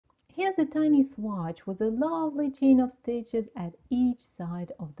here's a tiny swatch with a lovely chain of stitches at each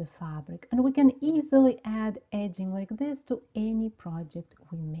side of the fabric, and we can easily add edging like this to any project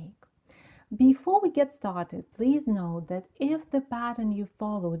we make. Before we get started, please note that if the pattern you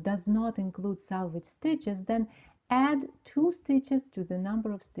follow does not include selvage stitches, then add 2 stitches to the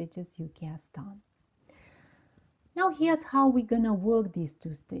number of stitches you cast on. Now here's how we're gonna work these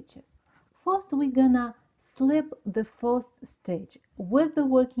 2 stitches. First, we're gonna slip the first stitch with the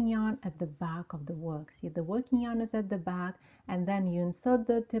working yarn at the back of the work. See, the working yarn is at the back, and then you insert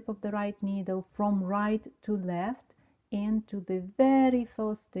the tip of the right needle from right to left into the very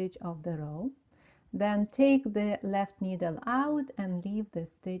first stitch of the row. Then take the left needle out and leave the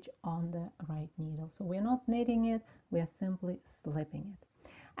stitch on the right needle. So we're not knitting it, we are simply slipping it.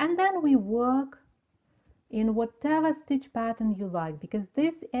 And then we work in whatever stitch pattern you like, because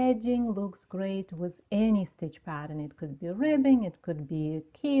this edging looks great with any stitch pattern. It could be ribbing, it could be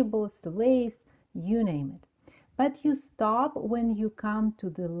cables, lace, you name it. But you stop when you come to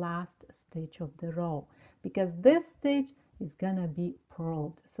the last stitch of the row, because this stitch is gonna be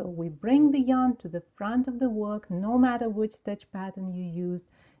purled. So we bring the yarn to the front of the work, no matter which stitch pattern you used,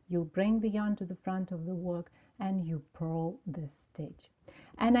 you bring the yarn to the front of the work and you purl this stitch.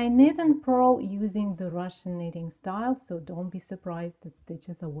 And I knit and purl using the Russian knitting style, so don't be surprised that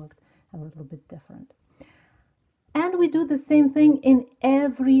stitches are worked a little bit different. And we do the same thing in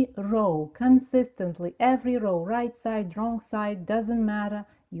every row, consistently, every row, right side, wrong side, doesn't matter.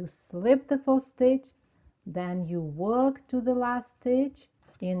 You slip the first stitch, then you work to the last stitch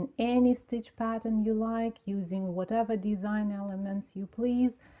in any stitch pattern you like, using whatever design elements you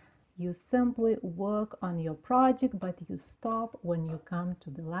please. You simply work on your project, but you stop when you come to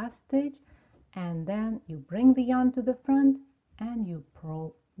the last stitch, and then you bring the yarn to the front and you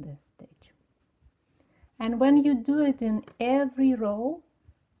purl this stitch. And when you do it in every row,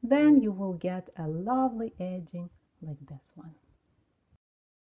 then you will get a lovely edging like this one.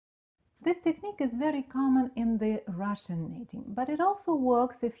 This technique is very common in the Russian knitting, but it also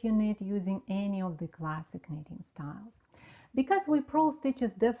works if you knit using any of the classic knitting styles. Because we purl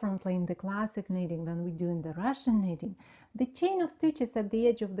stitches differently in the classic knitting than we do in the Russian knitting, the chain of stitches at the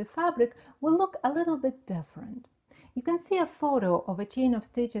edge of the fabric will look a little bit different. You can see a photo of a chain of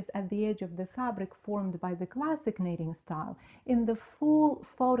stitches at the edge of the fabric formed by the classic knitting style in the full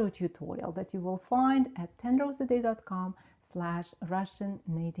photo tutorial that you will find at tenroseaday.com/Russian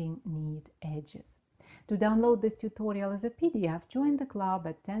knitting need edges. To download this tutorial as a PDF, join the club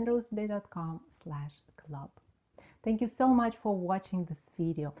at tenroseaday.com/club. Thank you so much for watching this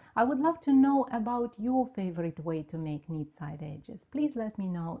video. I would love to know about your favorite way to make neat side edges. Please let me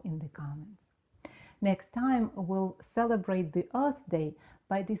know in the comments. Next time, we'll celebrate the Earth Day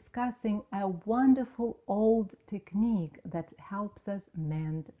by discussing a wonderful old technique that helps us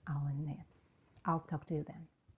mend our knits. I'll talk to you then.